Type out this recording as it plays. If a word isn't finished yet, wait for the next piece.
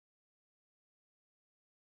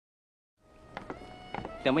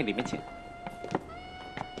两位里面请。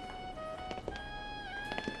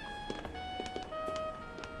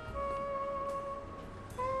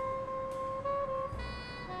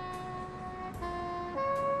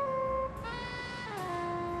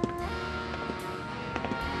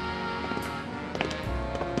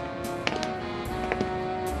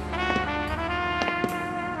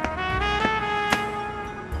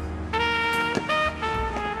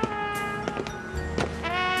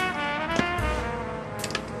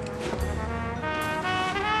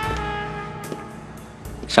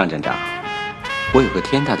尚站长，我有个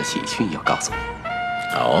天大的喜讯要告诉你。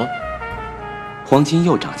哦，黄金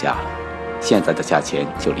又涨价了，现在的价钱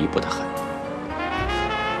就离谱得很，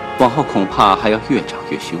往后恐怕还要越涨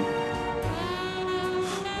越凶。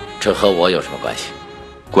这和我有什么关系？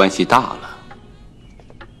关系大了。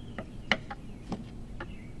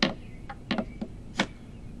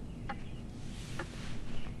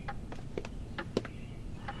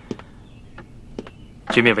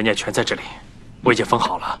局面文件全在这里。 我已经封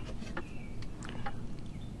好了，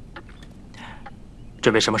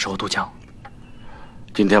准备什么时候渡江？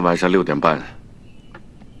今天晚上6点半，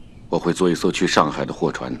我会坐一艘去上海的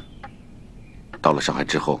货船。到了上海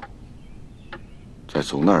之后，再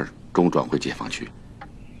从那儿中转回解放区。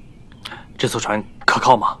这艘船可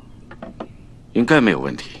靠吗？应该没有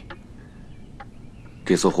问题。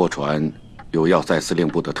这艘货船有要塞司令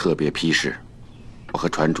部的特别批示，我和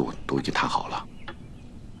船主都已经谈好了。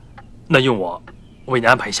 那用我为你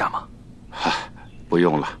安排一下吗？不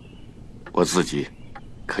用了，我自己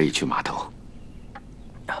可以去码头。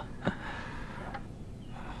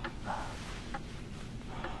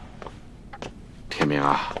天明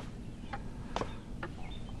啊，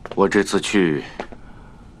我这次去，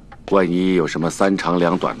万一有什么3长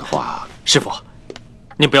2短的话，师傅，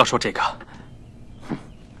您不要说这个。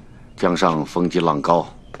江上风急浪高，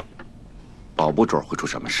保不准会出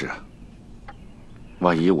什么事啊。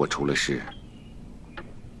 万一我出了事，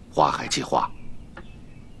花海计划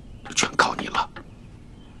就全靠你了。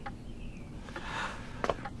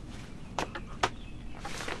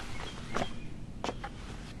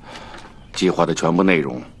计划的全部内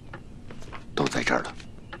容都在这儿了，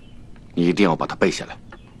你一定要把它背下来。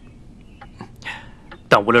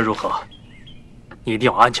但无论如何，你一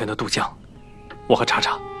定要安全的渡江。我和查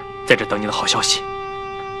查在这等你的好消息。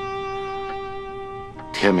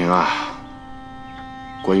天明啊！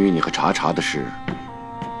 关于你和查查的事，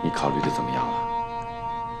你考虑的怎么样了？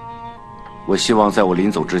我希望在我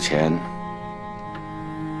临走之前，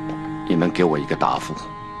你能给我一个答复。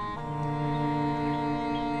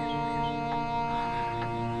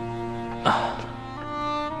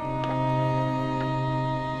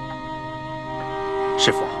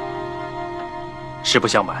师傅，实不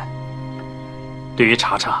相瞒，对于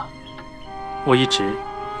查查，我一直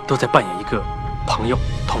都在扮演一个朋友、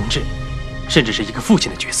同志。 甚至是一个父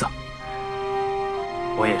亲的角色，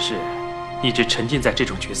我也是一直沉浸在这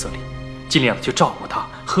种角色里，尽量的去照顾他、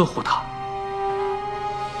呵护他。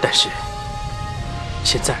但是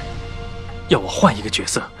现在要我换一个角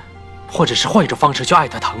色，或者是换一种方式去爱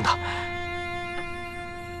他、疼他，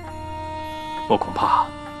我恐怕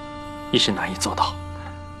一时难以做到，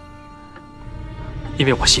因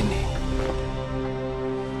为我心里，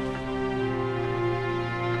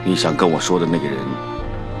你想跟我说的那个人。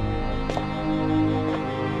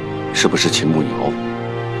 是不是秦慕瑶？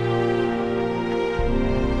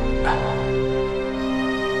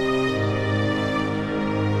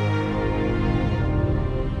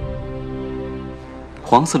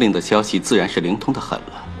黄司令的消息自然是灵通的很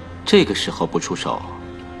了，这个时候不出手，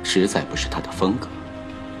实在不是他的风格。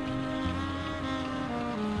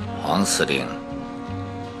黄司令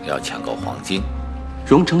要抢购黄金，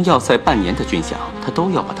荣城要塞半年的军饷，他都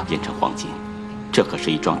要把它变成黄金，这可是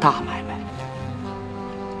一桩大买卖。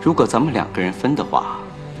 如果咱们2个人分的话，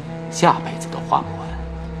下辈子都花不完。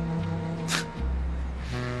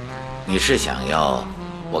你是想要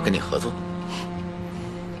我跟你合作？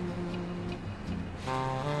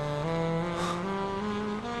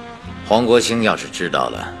黄国兴要是知道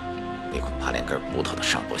了，你恐怕连根骨头都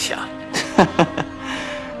上不下。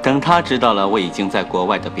等他知道了，我已经在国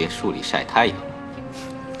外的别墅里晒太阳了。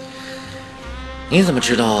你怎么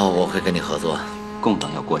知道我会跟你合作？共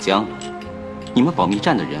党要过江了。 你们保密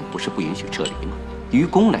站的人不是不允许撤离吗？于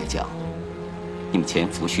公来讲，你们潜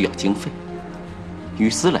伏需要经费；于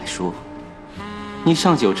私来说，你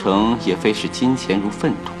上9城也非是金钱如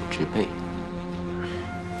粪土之辈。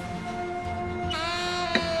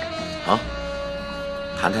好，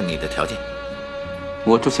谈谈你的条件。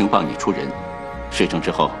我出情报，你出人。事成之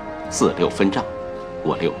后，4、6分账，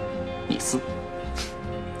我6，你4。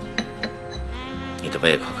你的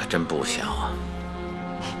胃口可真不小啊！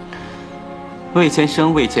为钱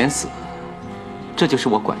生，为钱死，这就是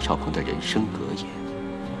我管少鹏的人生格言。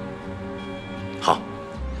好，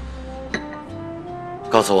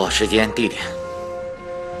告诉我时间、地点。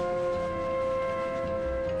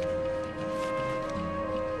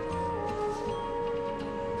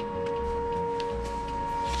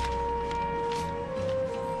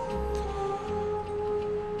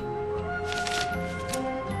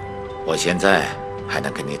我现在还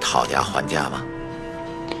能跟你讨价还价吗？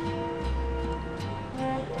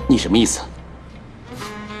你什么意思？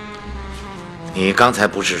你刚才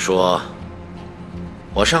不是说，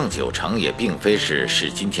我上九城也并非是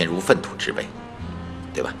视金钱如粪土之辈，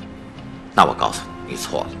对吧？那我告诉你，你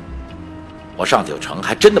错了。我上九城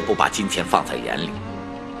还真的不把金钱放在眼里。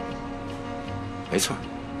没错，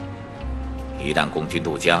一旦共军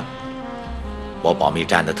渡江，我保密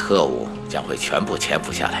站的特务将会全部潜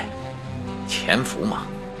伏下来。潜伏嘛，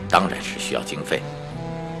当然是需要经费。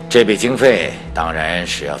这笔经费当然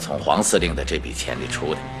是要从黄司令的这笔钱里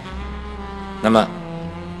出的。那么，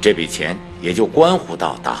这笔钱也就关乎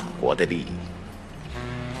到党国的利益。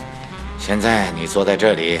现在你坐在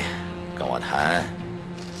这里，跟我谈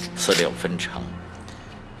46分成，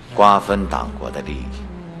瓜分党国的利益，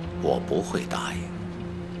我不会答应。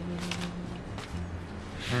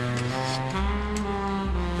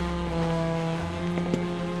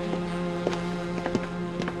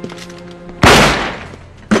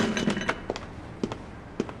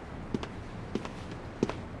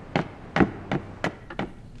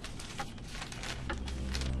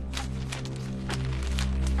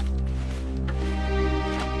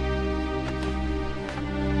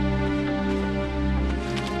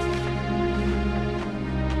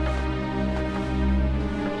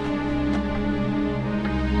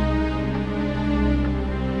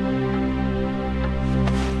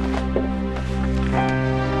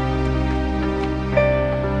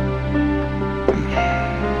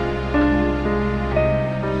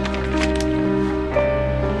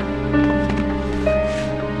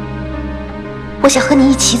我想和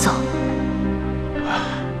你一起走。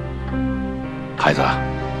孩子，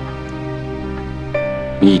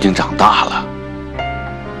你已经长大了，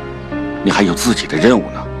你还有自己的任务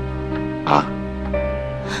呢，啊？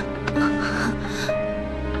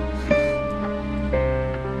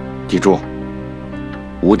记住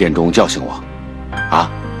，5点钟叫醒我，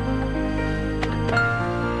啊？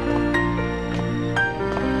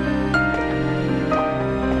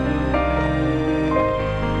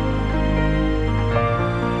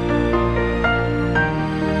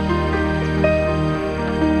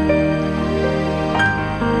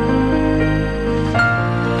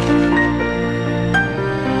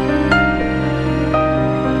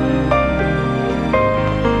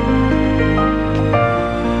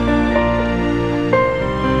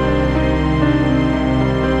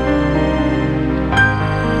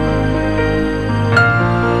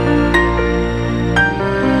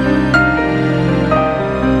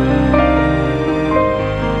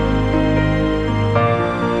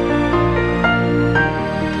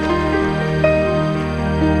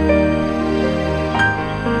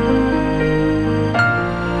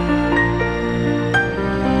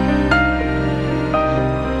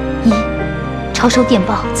抄收电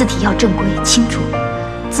报字体要正规清楚，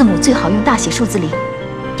字母最好用大写数字0，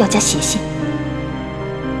要加斜线。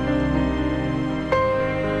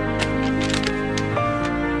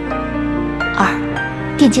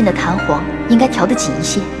2，电键的弹簧应该调得紧一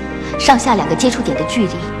些，上下2个接触点的距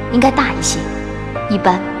离应该大一些，一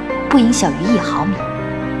般不应小于1毫米。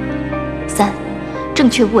3，正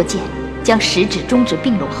确握键，将食指、中指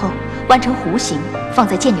并拢后弯成弧形，放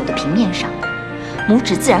在键钮的平面上。拇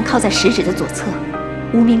指自然靠在食指的左侧，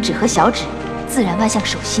无名指和小指自然弯向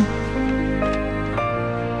手心。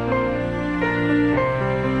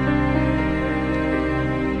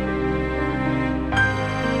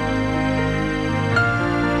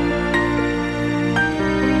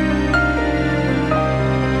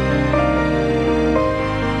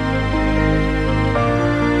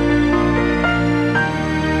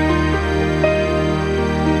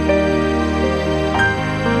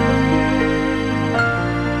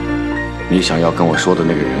你想要跟我说的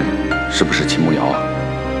那个人，是不是秦慕瑶啊？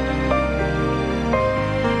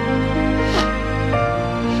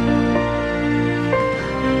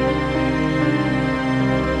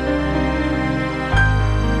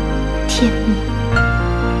天命。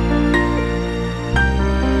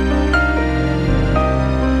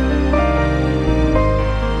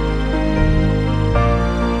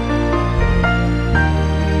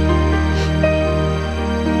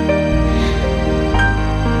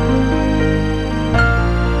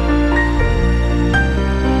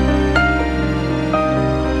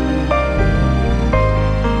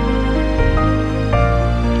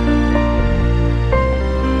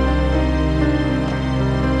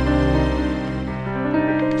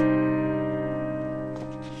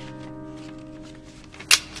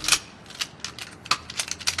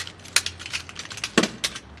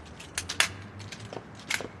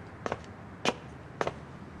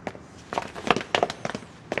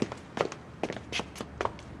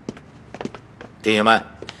弟兄们，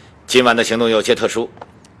今晚的行动有些特殊，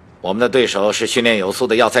我们的对手是训练有素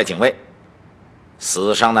的要塞警卫，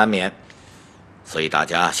死伤难免，所以大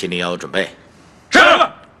家心里要有准备。是。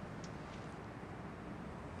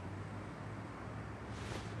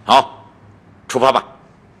好，出发吧。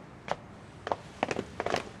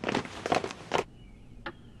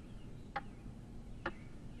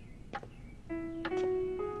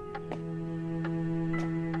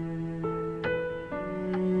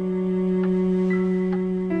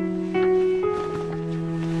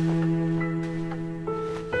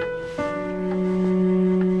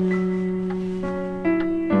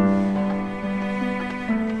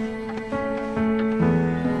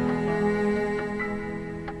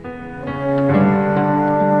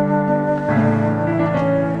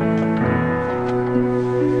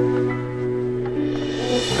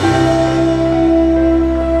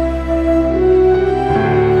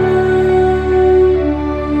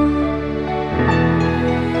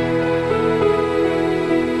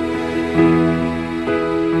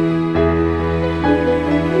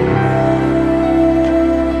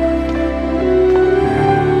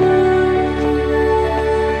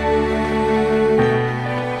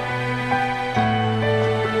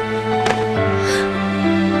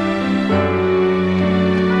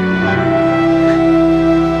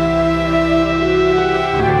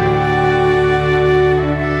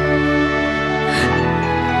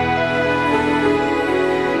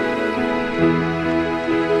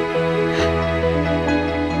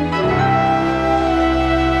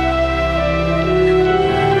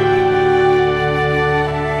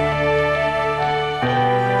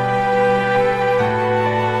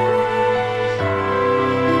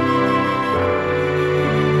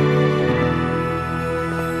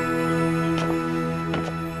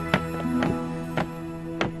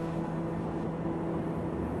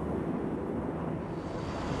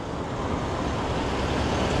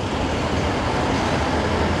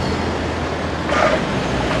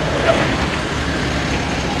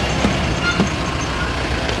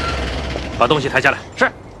把东西抬下来。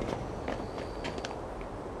是。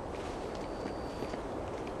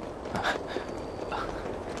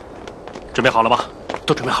准备好了吗？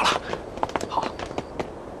都准备好了。好，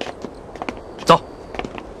走。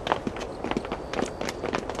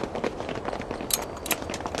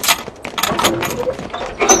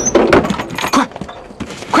快，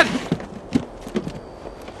快点！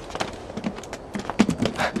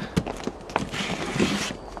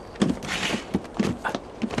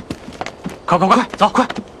快，走，快，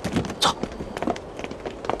走！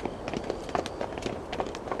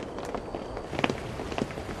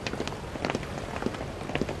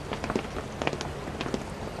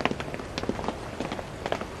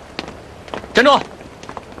站住！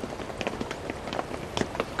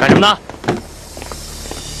干什么呢？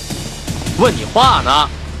问你话呢。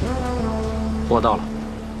我到了。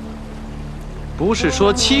不是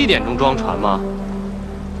说7点钟装船吗？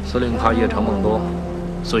司令怕夜长梦多。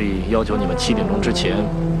所以要求你们7点钟之前，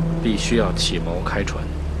必须要起锚开船。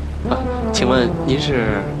啊，请问您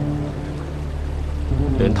是？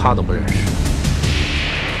连他都不认识。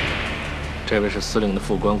这位是司令的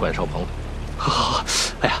副官管少鹏。好，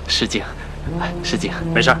哎呀，失敬，失敬，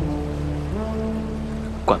没事儿。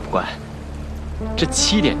管不管？这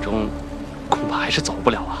7点钟，恐怕还是走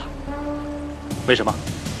不了啊。为什么？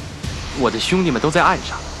我的兄弟们都在岸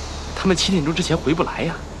上，他们7点钟之前回不来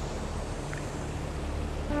呀。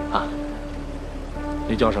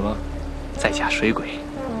你叫什么？在下水鬼。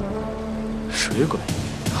水鬼，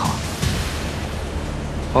好。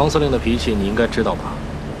黄司令的脾气你应该知道吧？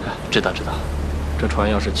知道。这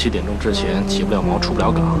船要是7点钟之前起不了锚，出不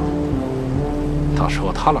了港，到时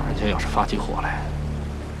候他老人家要是发起火来，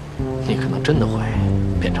你可能真的会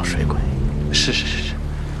变成水鬼。是。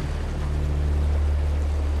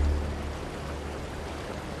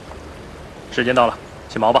时间到了，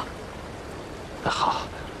起锚吧。好，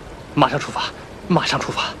马上出发。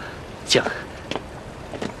请，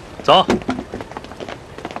走。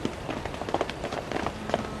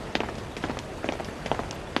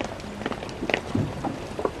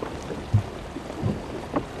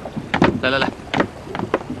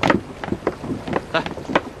来，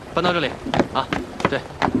搬到这里啊！对，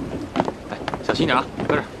哎，小心点啊，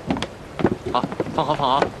搁这儿。好，放好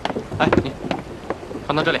啊！哎，你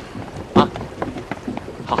放到这里啊！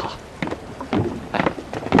好。哎，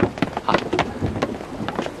好。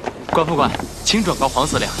关副官，请转告黄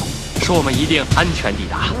司令，说我们一定安全抵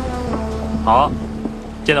达。好，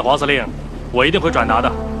见到黄司令，我一定会转达的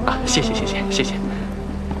啊！谢谢。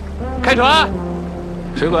开船，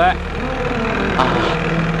水鬼啊，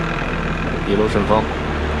一路顺风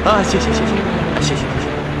啊！谢谢。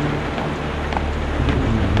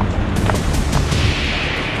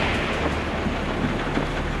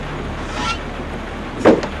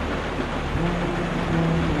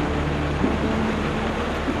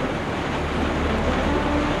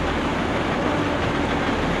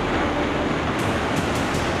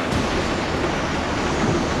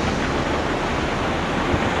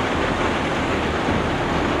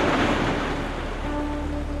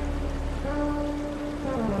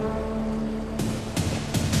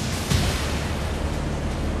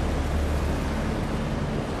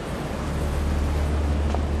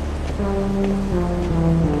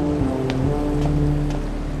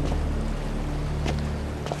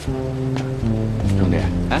兄弟，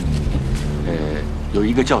哎，有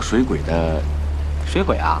一个叫水鬼的，水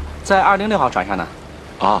鬼啊，在206号船上呢。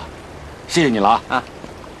啊，谢谢你了啊。啊。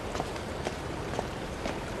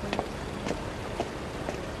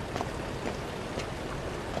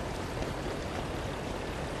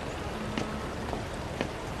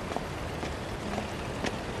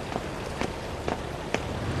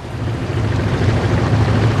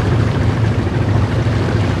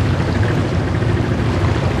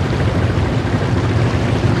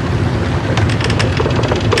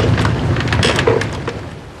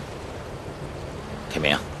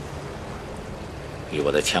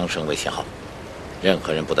枪声为信号，任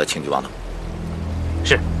何人不得轻举妄动。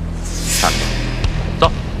是。上去。走。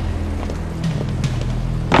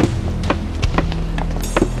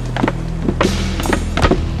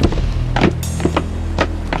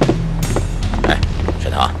哎，沈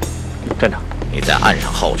腾。站长，你在岸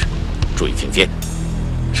上候着，注意警戒。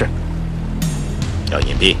是。要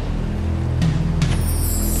隐蔽。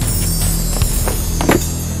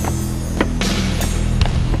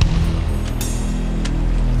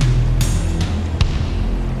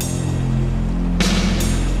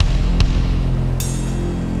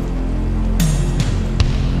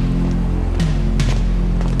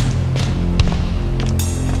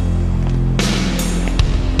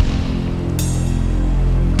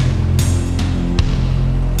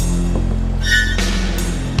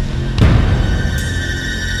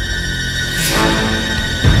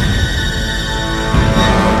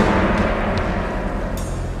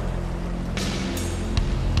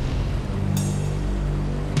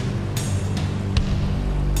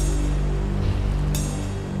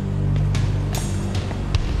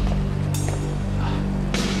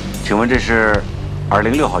请问这是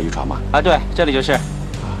206号渔船吗？啊，对，这里就是。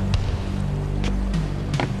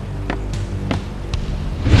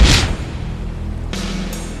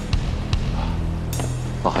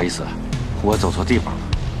不好意思，我走错地方了。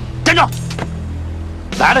站住！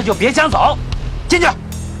来了就别想走，进去。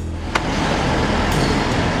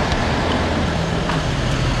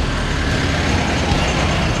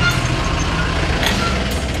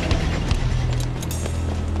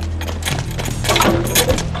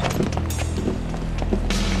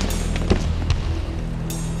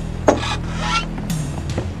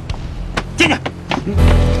进去！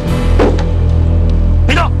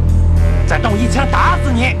别动！再动一枪，打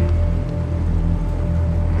死你！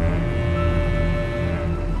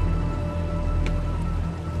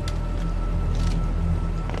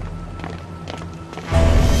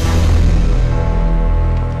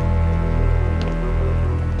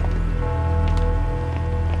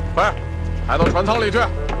快，抬到船舱里去。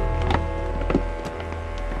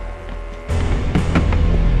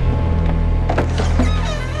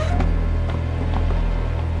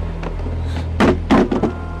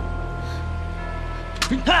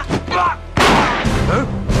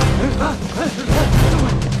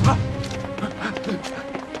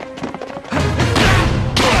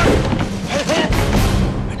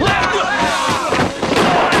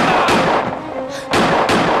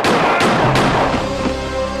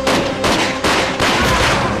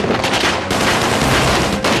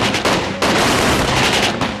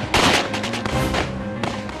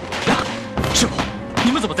师傅，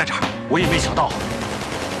你们怎么在这儿？我也没想到。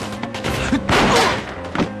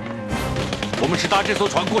我们是搭这艘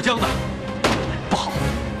船过江的。不好，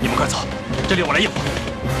你们快走，这里我来应付。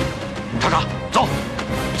厂长，走，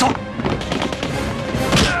走。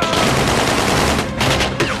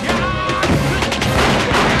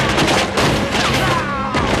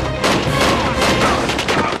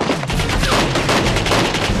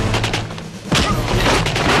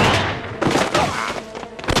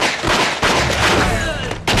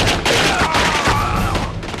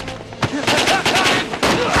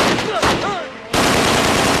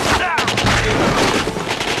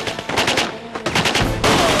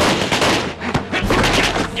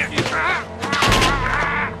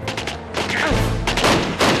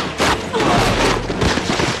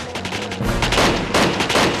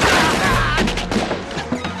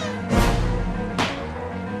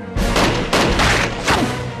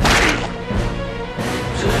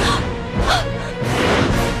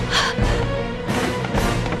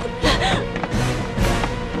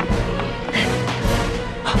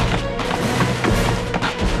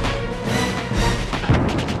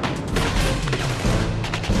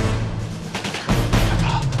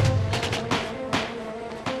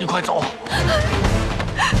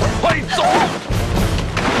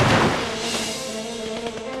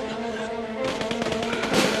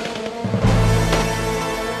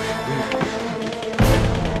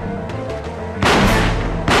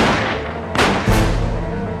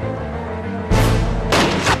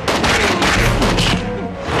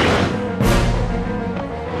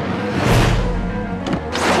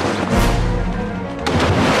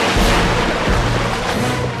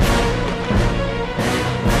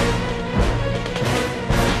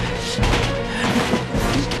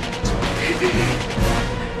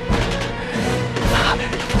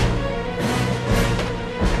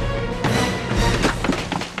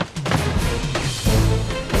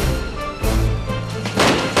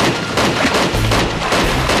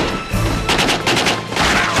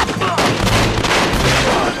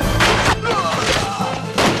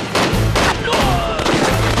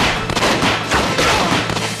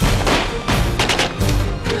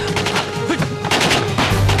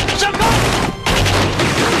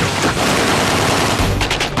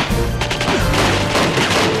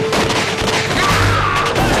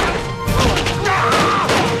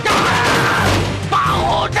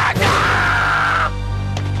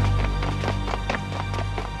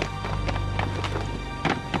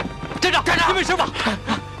站长，你没事吧？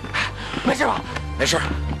没事吧？没事。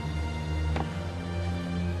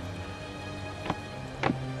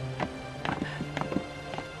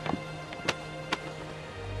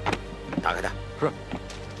打开它。是。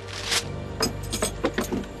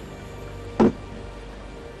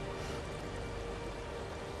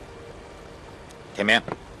天明。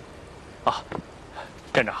啊，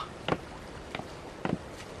站长。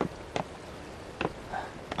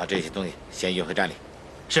把这些东西先运回站里。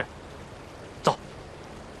是。走。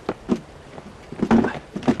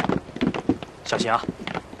小心啊！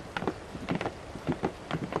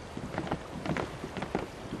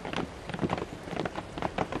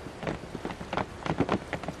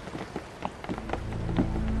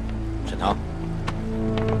沈腾，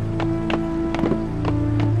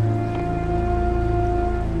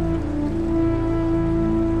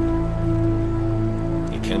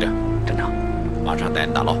你听着，站长，马上带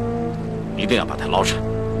人打捞，一定要把他捞上，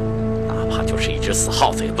哪怕就是一只死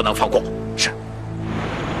耗子也不能放过。是。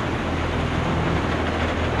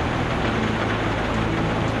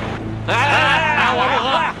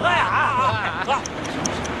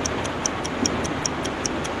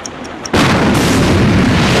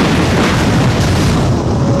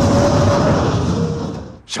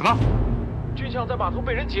什么？军象在码头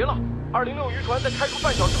被人劫了，206渔船在开出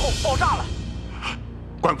半小时后爆炸了。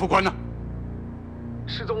管副官呢？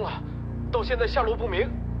失踪了，到现在下落不明。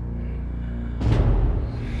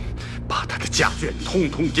把他的家眷统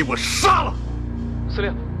统给我杀了！司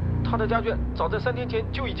令，他的家眷早在3天前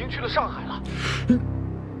就已经去了上海了。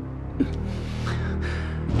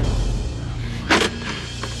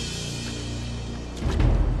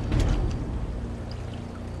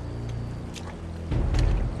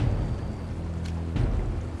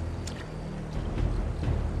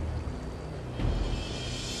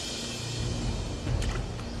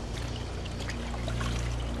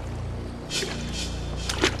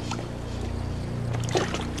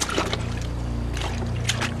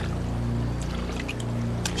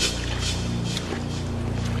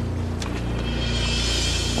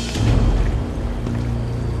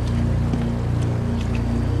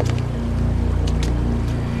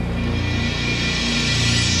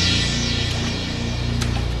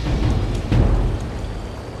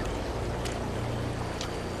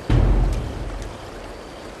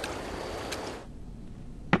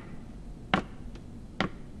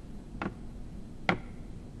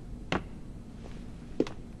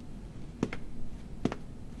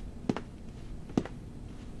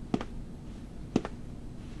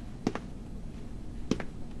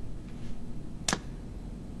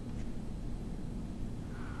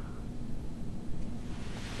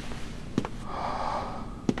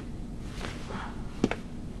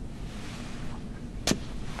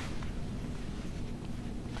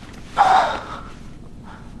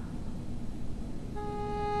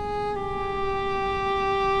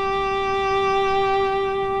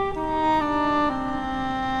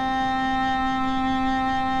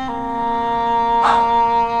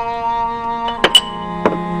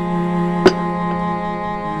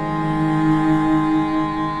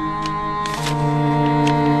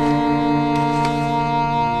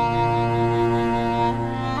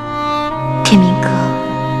天明哥，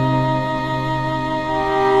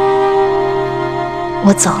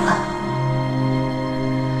我走了。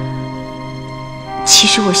其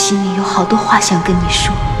实我心里有好多话想跟你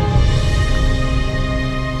说，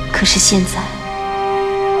可是现在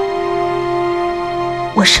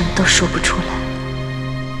我什么都说不出来。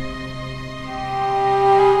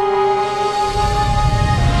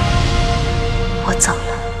我走了。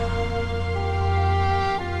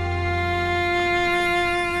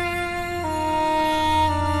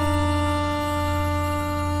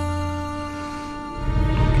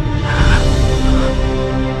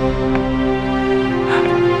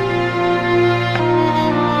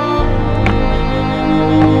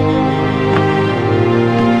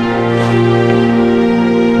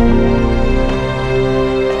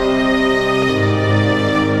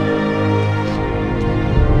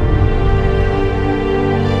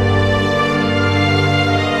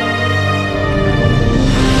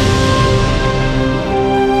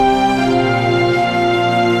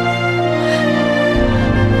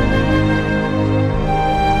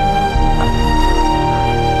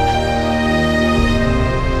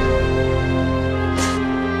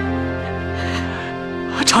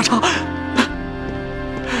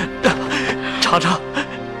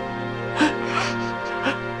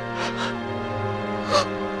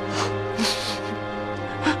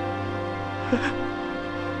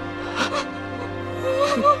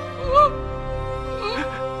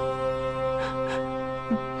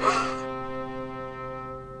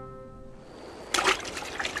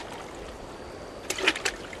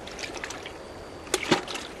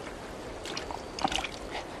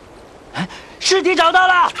尸体找到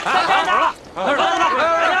了！走了，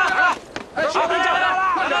尸体找到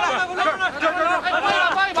了！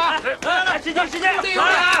帮一把！使劲，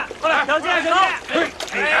过来，小心，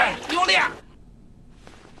用力！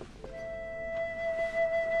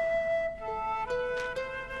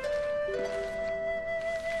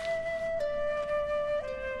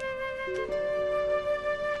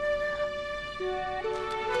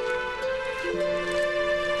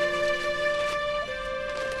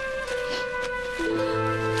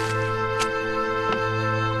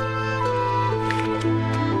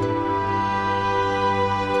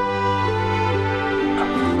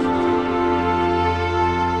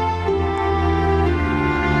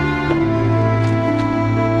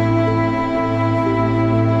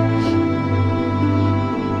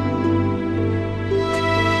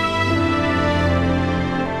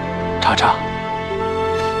查查，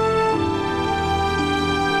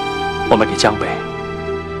我们给江北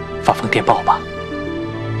发封电报吧。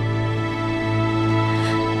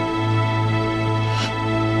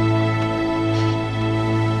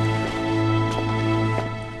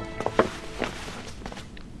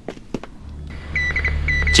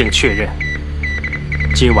经确认，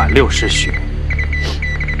今晚6时许，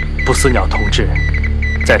不死鸟同志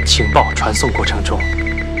在情报传送过程中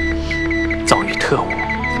遭遇特务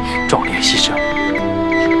壮烈牺牲。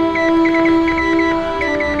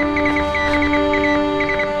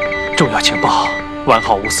重要情报完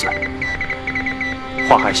好无损，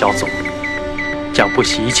花海小组将不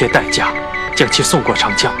惜一切代价将其送过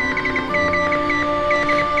长江。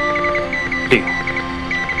另，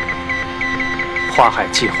花海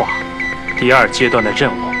计划第2阶段的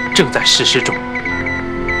任务正在实施中。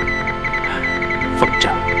风筝、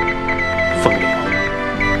风铃。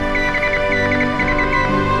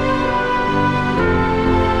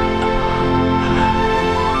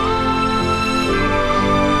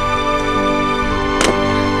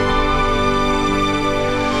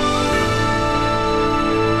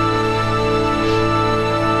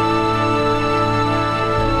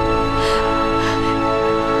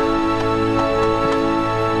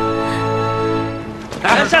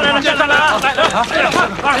上来了！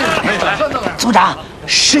组长，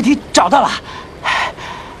尸体找到了。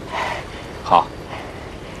好，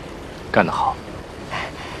干得好。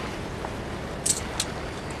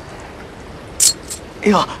哎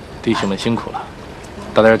呦，弟兄们辛苦了，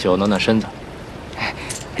倒点酒暖暖身子。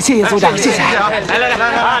谢谢组长，谢谢。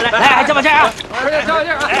来，这把劲啊！加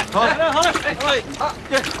劲！好嘞。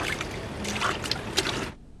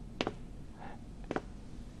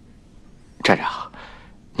站长，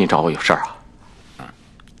你找我有事儿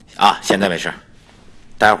啊？现在没事，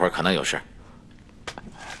待会儿可能有事。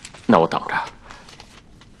那我等着。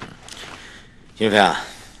云飞啊，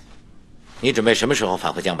你准备什么时候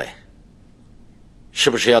返回江北？是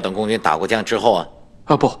不是要等共军打过江之后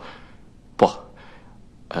啊？不，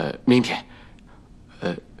明天，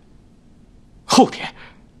后天。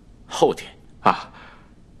后天啊？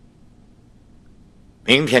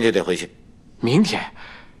明天就得回去。明天？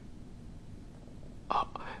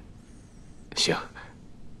行。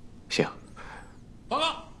报告。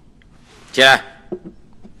进来。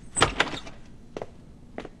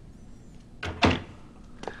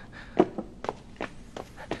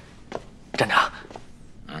站长，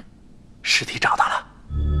尸体找到了。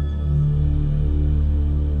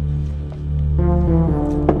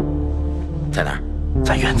在哪儿？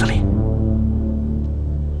在院子里。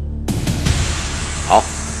好。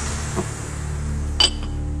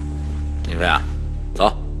云飞啊，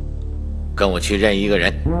走。跟我去认一个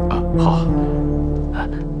人。好。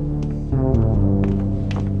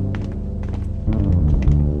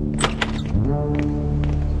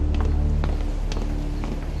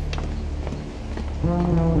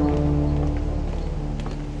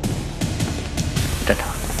站长，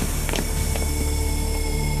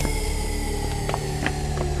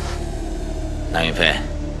南云飞，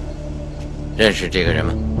认识这个人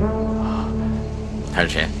吗？他是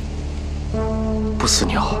谁？不死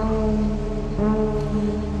鸟。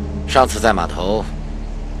上次在码头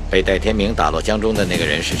被戴天明打落江中的那个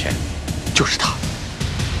人是谁？就是他。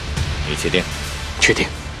你确定？确定。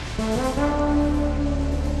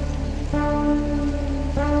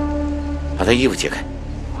把他衣服解开。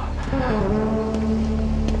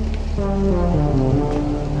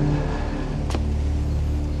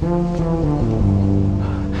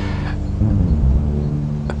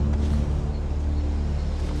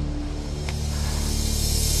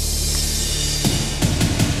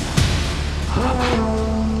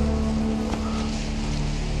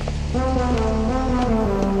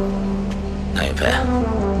南云飞，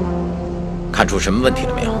看出什么问题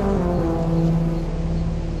了没有？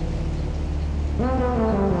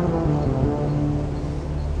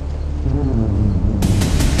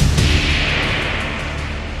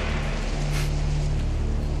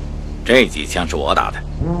这几枪是我打的，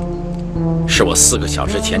是我4个小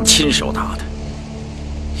时前亲手打的，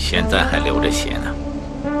现在还流着血呢，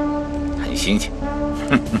很新鲜。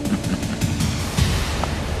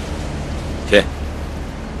去，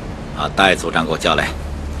把戴组长给我叫来，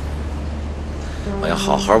我要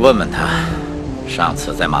好好问问他，上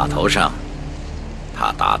次在码头上，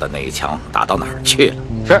他打的那一枪打到哪儿去了？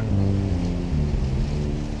是。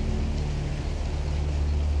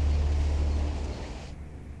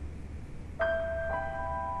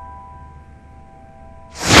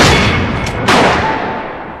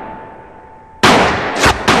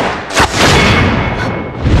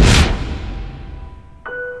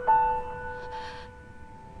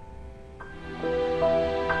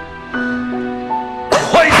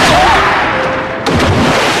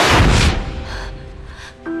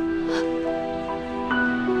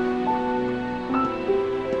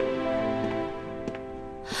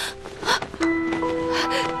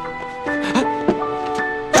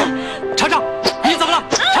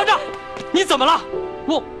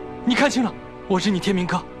我是你天明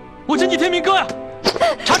哥，我是你天明哥呀！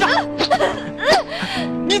厂长，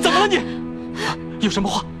你怎么了你？有什么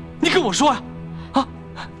话你跟我说呀！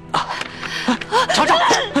厂长，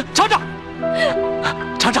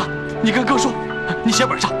厂长，你跟哥说，你写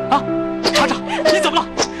本上啊！厂长，你怎么了？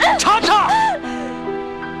厂长，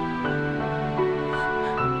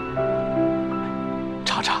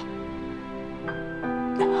厂长，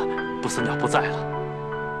不死鸟不在了。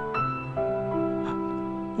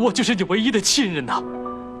我就是你唯一的亲人呐！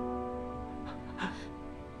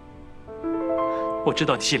我知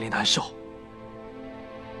道你心里难受，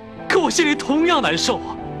可我心里同样难受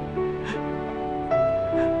啊！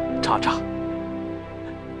厂长，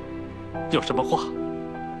有什么话，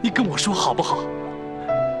你跟我说好不好？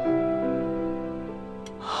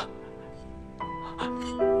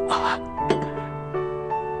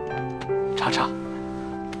厂长，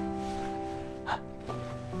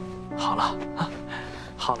好了啊。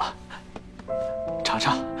好了，厂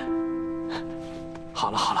长，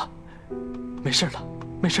好了，没事了，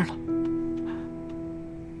没事了，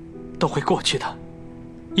都会过去的，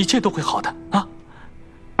一切都会好的啊！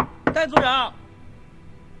戴组长，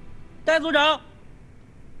戴组长，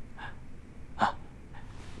啊，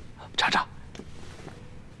厂长，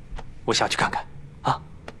我下去看看啊。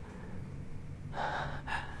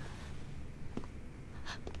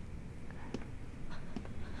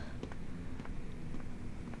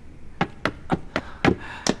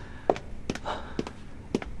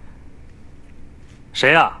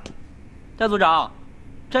谁呀？戴组长，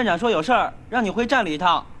站长说有事儿，让你回站里一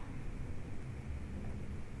趟。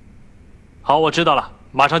好，我知道了，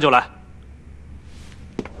马上就来。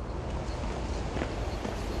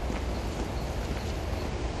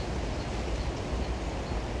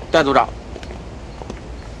戴组长，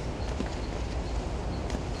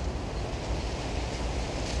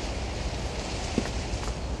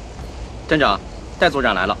站长，戴组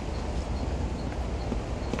长来了。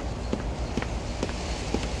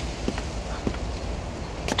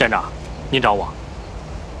站长，您找我。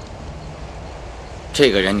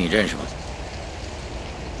这个人你认识吗？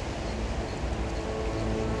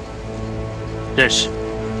认识。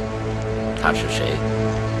他是谁？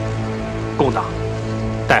共党，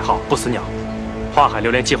代号不死鸟，花海流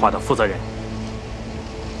连计划的负责人。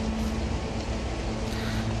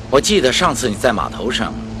我记得上次你在码头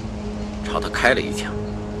上朝他开了一枪，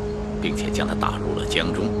并且将他打入了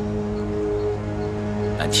江中。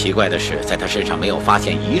但奇怪的是，在他身上没有发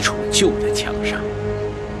现遗处，就在枪上。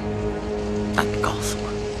那你告诉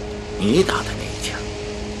我，你打的那一枪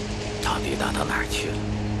到底打到哪儿去了？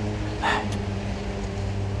哎，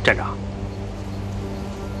站长，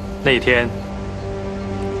那天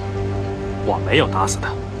我没有打死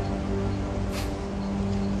他。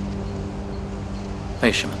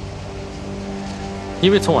为什么？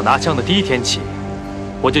因为从我拿枪的第一天起，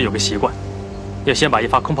我就有个习惯，要先把一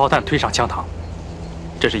发空炮弹推上枪膛。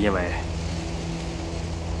这是因为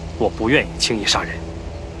我不愿意轻易杀人。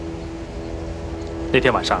那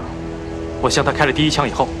天晚上，我向他开了第一枪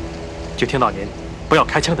以后，就听到您不要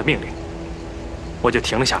开枪的命令，我就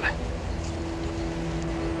停了下来。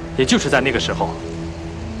也就是在那个时候，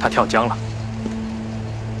他跳江了。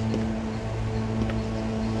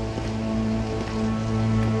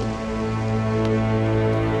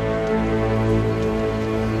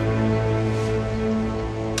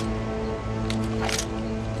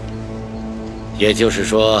也就是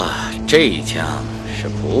说，这一枪是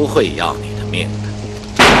不会要你的命的。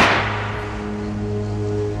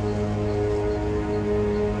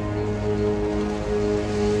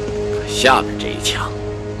可下面这一枪，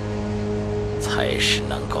才是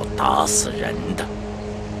能够打死人的。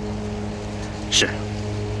是。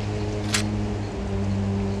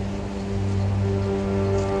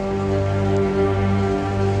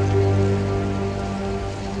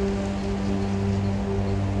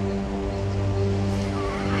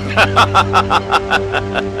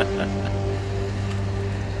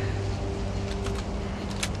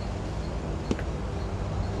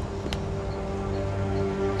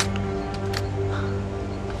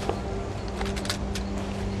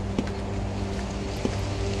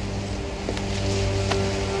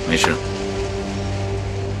没事。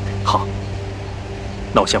好，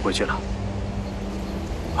那我先回去了。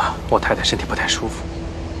啊，我太太身体不太舒服。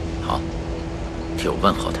好，替我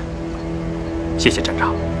问候她。谢谢站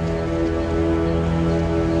长。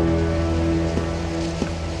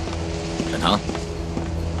沈腾，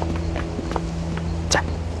在。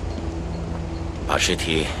把尸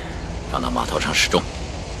体放到码头上示众，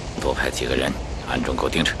多派几个人暗中给我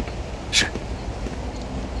盯着。是。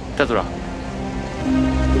站组长。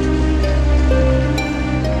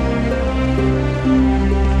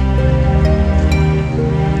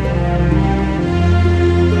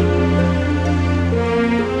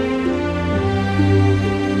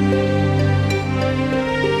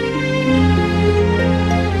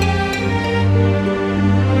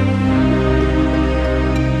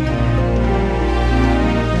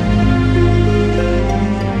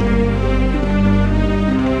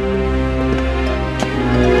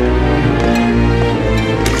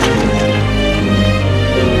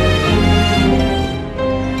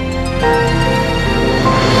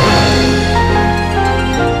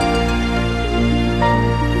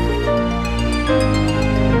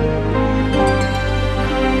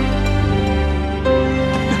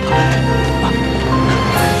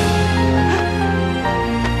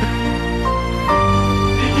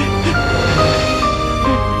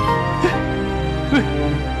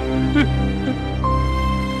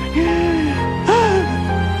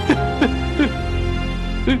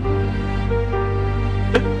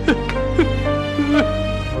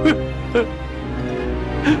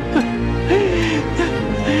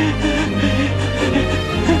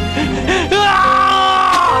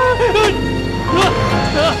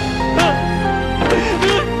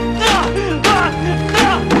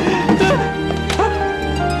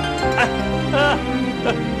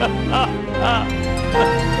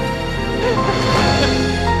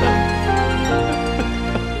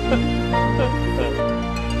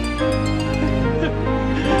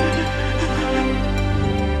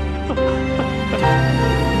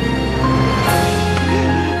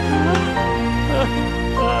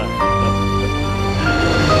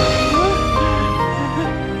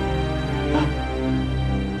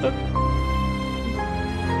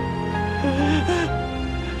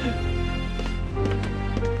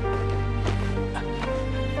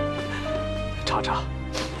查查，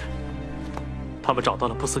他们找到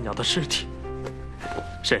了不死鸟的尸体，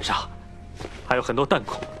身上还有很多弹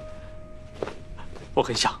孔。我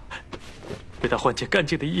很想为他换件干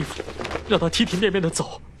净的衣服，让他体体面面的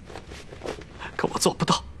走，可我做不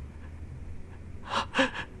到。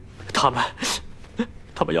他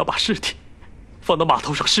们要把尸体放到码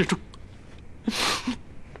头上示众，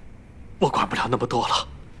我管不了那么多了。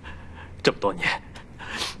这么多年，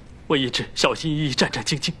我一直小心翼翼、战战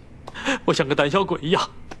兢兢，我像个胆小鬼一样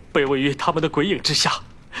卑微于他们的鬼影之下。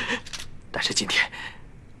但是今天，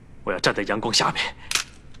我要站在阳光下面，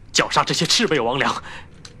绞杀这些魑魅魍魉。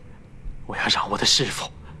我要让我的师父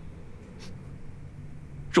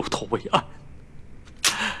入土为安。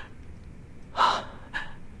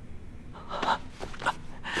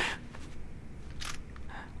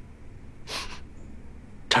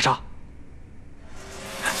查查，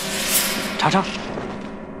查查。